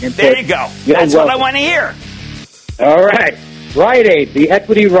you. There you go. That's what I want to hear. All right. Rite Aid, the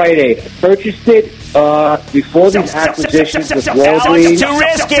equity Rite Aid. I purchased it before these acquisitions with Walgreens. Too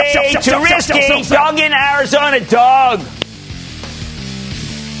risky. Doug in Arizona.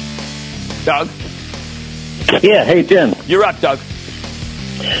 Doug? Yeah, hey, Jim. You're up, Doug.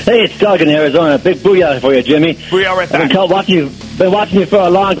 Hey, it's Doug in Arizona. Big booyah for you, Jimmy. Booyah right back. I've been watching you for a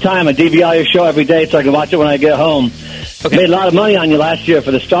long time. I DVR your show every day so I can watch it when I get home. Okay. Made a lot of money on you last year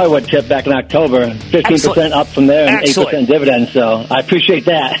for the Starwood tip back in October. 15% up from there and 8% dividends, so I appreciate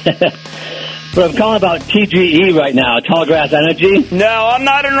that. But I'm calling about TGE right now, Tallgrass Energy. No, I'm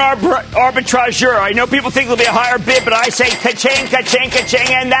not an arbitrageur. I know people think it'll be a higher bid, but I say ka-ching, ka-ching, ka-ching,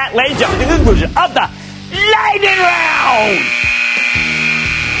 and that, ladies and gentlemen, the conclusion of the Lightning Round.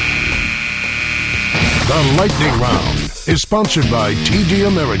 The Lightning Round is sponsored by TD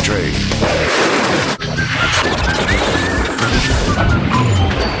Ameritrade.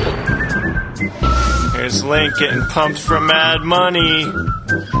 Here's Link getting pumped for Mad Money.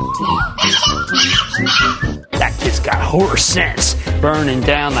 That kid's got horror sense. Burning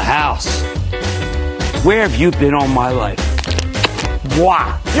down the house. Where have you been all my life?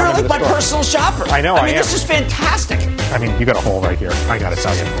 Wow. You're like my personal shopper. I know, I am. This is fantastic. I mean, you got a hole right here. I got to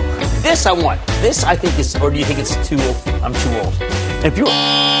tell you. This I want. This I think is, or do you think it's too old? I'm too old. If you...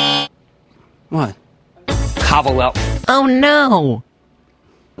 What? Cavallel. Oh, no.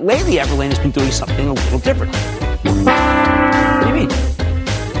 Lately, Everlane has been doing something a little different. What do you mean?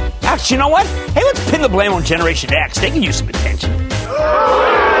 Actually, you know what? Hey, let's pin the blame on Generation X. They can use some attention.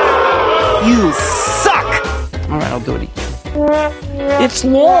 You suck! All right, I'll do it again. It's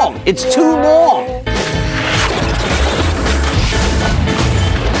long. It's too long.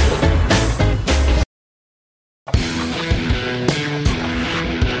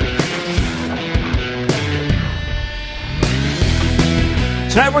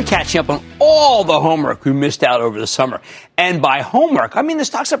 Tonight we're catching up on all the homework we missed out over the summer. And by homework, I mean the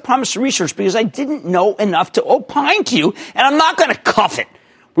stocks I promised to research because I didn't know enough to opine to you, and I'm not going to cuff it.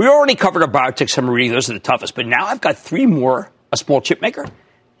 We already covered our biotech summer reading. Those are the toughest. But now I've got 3 more, a small chip maker, and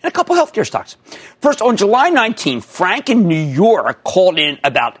a couple healthcare stocks. First, on July 19, Frank in New York called in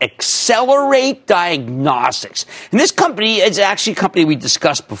about Accelerate Diagnostics. And this company is actually a company we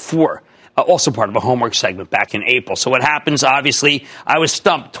discussed before. Also part of a homework segment back in April. So what happens, obviously, I was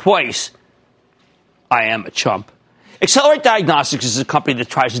stumped twice. I am a chump. Accelerate Diagnostics is a company that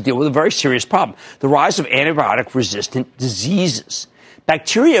tries to deal with a very serious problem, the rise of antibiotic-resistant diseases.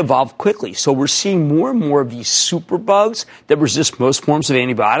 Bacteria evolve quickly, so we're seeing more and more of these superbugs that resist most forms of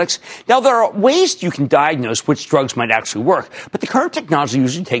antibiotics. Now, there are ways you can diagnose which drugs might actually work, but the current technology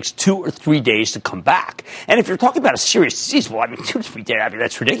usually takes 2 or 3 days to come back. And if you're talking about a serious disease, well, I mean, 2 to 3 days, I mean,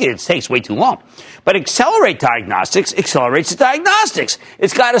 that's ridiculous. It takes way too long. But Accelerate Diagnostics accelerates the diagnostics.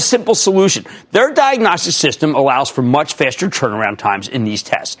 It's got a simple solution. Their diagnostic system allows for much faster turnaround times in these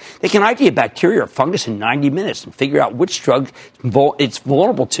tests. They can ID a bacteria or fungus in 90 minutes and figure out which drug it's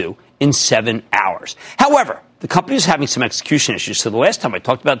vulnerable to in 7 hours. However, the company is having some execution issues. So the last time I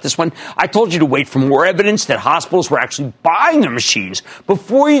talked about this one, I told you to wait for more evidence that hospitals were actually buying their machines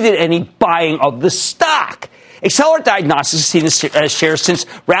before you did any buying of the stock. Accelerate Diagnostics has seen the shares since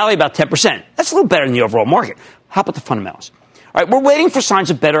rally about 10%. That's a little better than the overall market. How about the fundamentals? All right, we're waiting for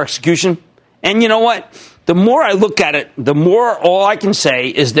signs of better execution. And you know what? The more I look at it, the more all I can say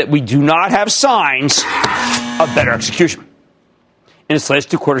is that we do not have signs of better execution. In its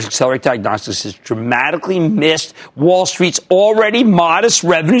last 2 quarters, Accelerate Diagnostics has dramatically missed Wall Street's already modest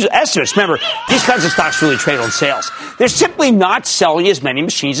revenue estimates. Remember, these kinds of stocks really trade on sales. They're simply not selling as many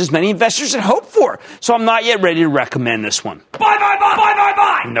machines as many investors had hoped for. So I'm not yet ready to recommend this one.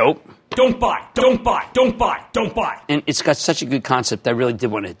 Buy. Nope. Don't buy. And it's got such a good concept, I really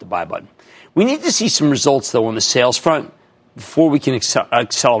did want to hit the buy button. We need to see some results, though, on the sales front before we can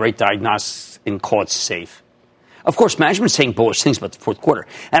accelerate diagnostics and call it safe. Of course, management's saying bullish things about the fourth quarter,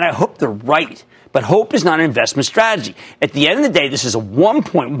 and I hope they're right. But hope is not an investment strategy. At the end of the day, this is a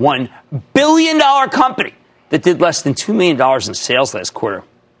 $1.1 billion company that did less than $2 million in sales last quarter.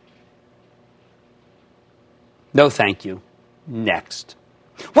 No, thank you. Next.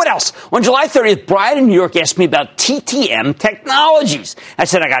 What else? On July 30th, Brian in New York asked me about TTM Technologies. I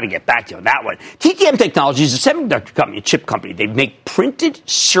said, I got to get back to you on that one. TTM Technologies is a semiconductor company, a chip company. They make printed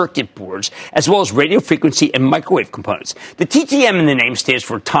circuit boards as well as radio frequency and microwave components. The TTM in the name stands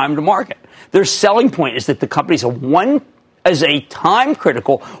for time to market. Their selling point is that the company is as a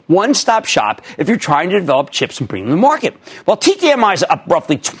time-critical one-stop shop if you're trying to develop chips and bring them to market. While TTMI is up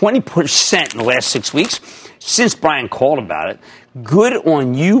roughly 20% in the last 6 weeks, since Brian called about it, good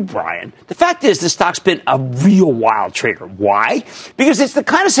on you, Brian. The fact is, the stock's been a real wild trader. Why? Because it's the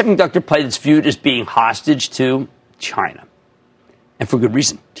kind of semiconductor play that's viewed as being hostage to China. And for good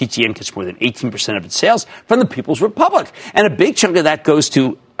reason. TTM gets more than 18% of its sales from the People's Republic. And a big chunk of that goes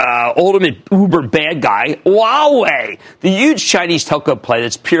to ultimate uber bad guy, Huawei, the huge Chinese telco play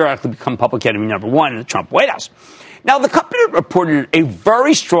that's periodically become public enemy number one in the Trump White House. Now, the company reported a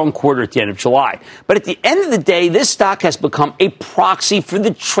very strong quarter at the end of July. But at the end of the day, this stock has become a proxy for the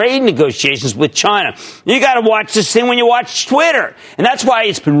trade negotiations with China. You got to watch this thing when you watch Twitter. And that's why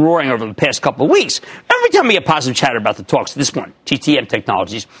it's been roaring over the past couple of weeks. Every time we get positive chatter about the talks, this one, TTM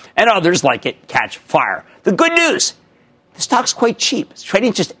Technologies, and others like it, catch fire. The good news, the stock's quite cheap. It's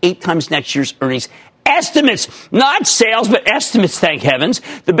trading just 8 times next year's earnings. Estimates, not sales, but estimates, thank heavens.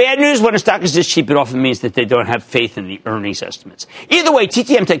 The bad news, when a stock is this cheap, it often means that they don't have faith in the earnings estimates. Either way,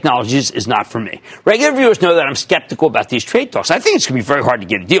 TTM Technologies is not for me. Regular viewers know that I'm skeptical about these trade talks. I think it's going to be very hard to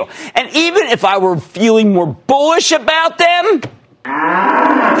get a deal. And even if I were feeling more bullish about them, there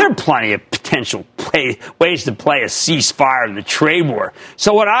are plenty of potential ways to play a ceasefire in the trade war.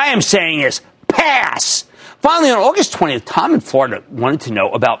 So what I am saying is pass. Finally, on August 20th, Tom in Florida wanted to know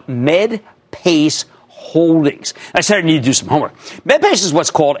about MedPace Holdings. I said I need to do some homework. MedPace is what's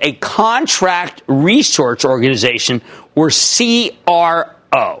called a contract research organization, or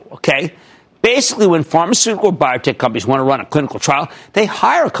CRO, okay? Basically, when pharmaceutical or biotech companies want to run a clinical trial, they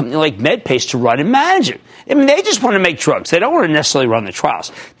hire a company like MedPace to run and manage it. I mean, they just want to make drugs. They don't want to necessarily run the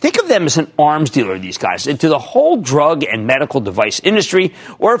trials. Think of them as an arms dealer, these guys, into the whole drug and medical device industry,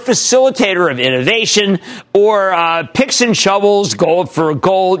 or a facilitator of innovation, or picks and shovels, gold for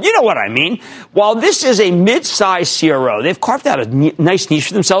gold. You know what I mean. While this is a mid-sized CRO, they've carved out a nice niche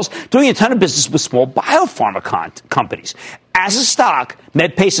for themselves, doing a ton of business with small biopharma companies. As a stock,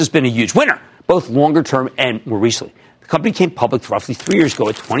 MedPace has been a huge winner, both longer term and more recently. The company came public roughly 3 years ago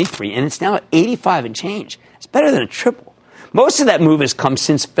at 23, and it's now at 85 and change. It's better than a triple. Most of that move has come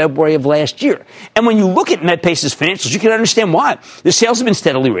since February of last year. And when you look at MedPace's financials, you can understand why. The sales have been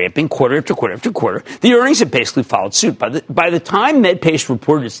steadily ramping quarter after quarter after quarter. The earnings have basically followed suit. By the time MedPace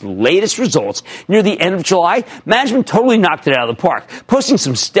reported its latest results near the end of July, management totally knocked it out of the park, posting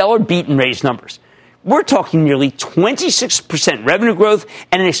some stellar beat and raise numbers. We're talking nearly 26% revenue growth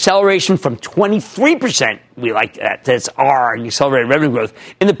and an acceleration from 23%. We like that. That's our accelerated revenue growth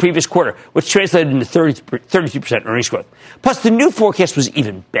in the previous quarter, which translated into 32% earnings growth. Plus, the new forecast was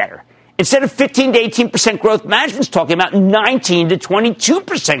even better. Instead of 15 to 18% growth, management's talking about 19 to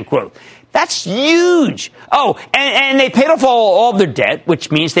 22% growth. That's huge. Oh, and they paid off all of their debt,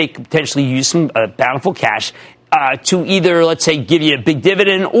 which means they could potentially use some bountiful cash to either, let's say, give you a big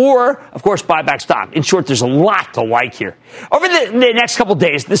dividend or, of course, buy back stock. In short, there's a lot to like here. Over the next couple of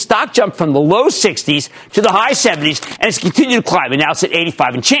days, the stock jumped from the low 60s to the high 70s, and it's continued to climb, and now it's at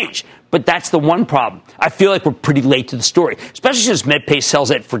 85 and change. But that's the one problem. I feel like we're pretty late to the story, especially since MedPace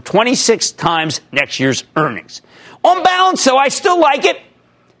sells it for 26 times next year's earnings. On balance, though, I still like it.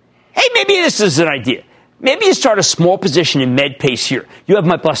 Hey, maybe this is an idea. Maybe you start a small position in MedPace here. You have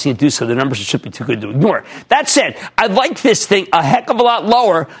my blessing to do so. The numbers are simply too good to ignore. That said, I like this thing a heck of a lot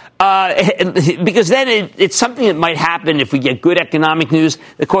lower because then it's something that might happen if we get good economic news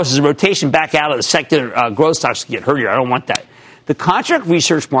that causes a rotation back out of the secular growth stocks to get hurt here. I don't want that. The contract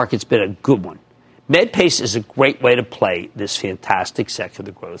research market's been a good one. MedPace is a great way to play this fantastic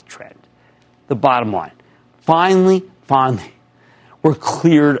secular growth trend. The bottom line, finally, we're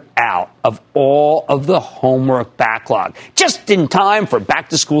cleared out of all of the homework backlog, just in time for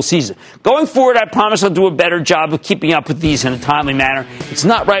back-to-school season. Going forward, I promise I'll do a better job of keeping up with these in a timely manner. It's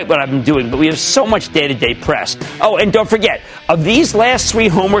not right what I've been doing, but we have so much day-to-day press. Oh, and don't forget, of these last 3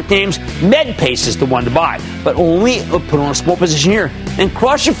 homework names, MedPace is the one to buy, but only put on a small position here. And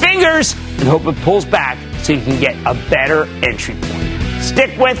cross your fingers and hope it pulls back so you can get a better entry point.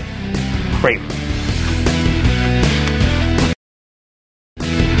 Stick with Cramer.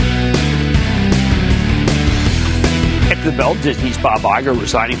 The bell, Disney's Bob Iger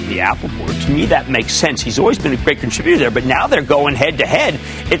resigning from the Apple board. To me, that makes sense. He's always been a great contributor there, but now they're going head-to-head.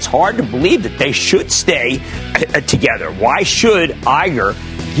 It's hard to believe that they should stay together. Why should Iger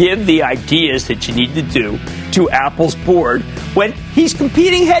give the ideas that you need to do to Apple's board when he's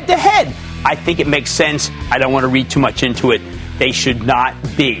competing head-to-head? I think it makes sense. I don't want to read too much into it. They should not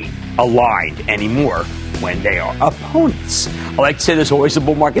be aligned anymore when they are opponents. I like to say there's always a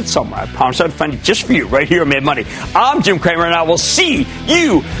bull market somewhere. I promise I'd find it just for you right here on Mad Money. I'm Jim Cramer, and I will see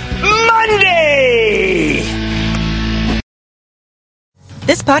you Monday!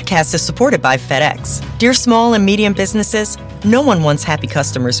 This podcast is supported by FedEx. Dear small and medium businesses, no one wants happy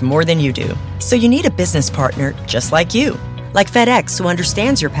customers more than you do. So you need a business partner just like you. Like FedEx, who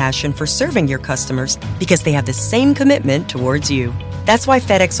understands your passion for serving your customers because they have the same commitment towards you. That's why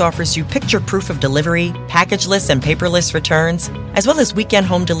FedEx offers you picture proof of delivery, packageless and paperless returns, as well as weekend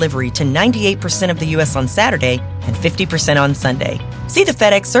home delivery to 98% of the U.S. on Saturday and 50% on Sunday. See the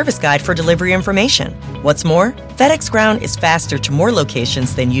FedEx service guide for delivery information. What's more, FedEx Ground is faster to more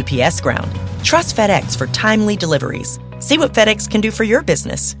locations than UPS Ground. Trust FedEx for timely deliveries. See what FedEx can do for your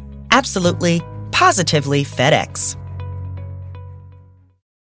business. Absolutely, positively FedEx.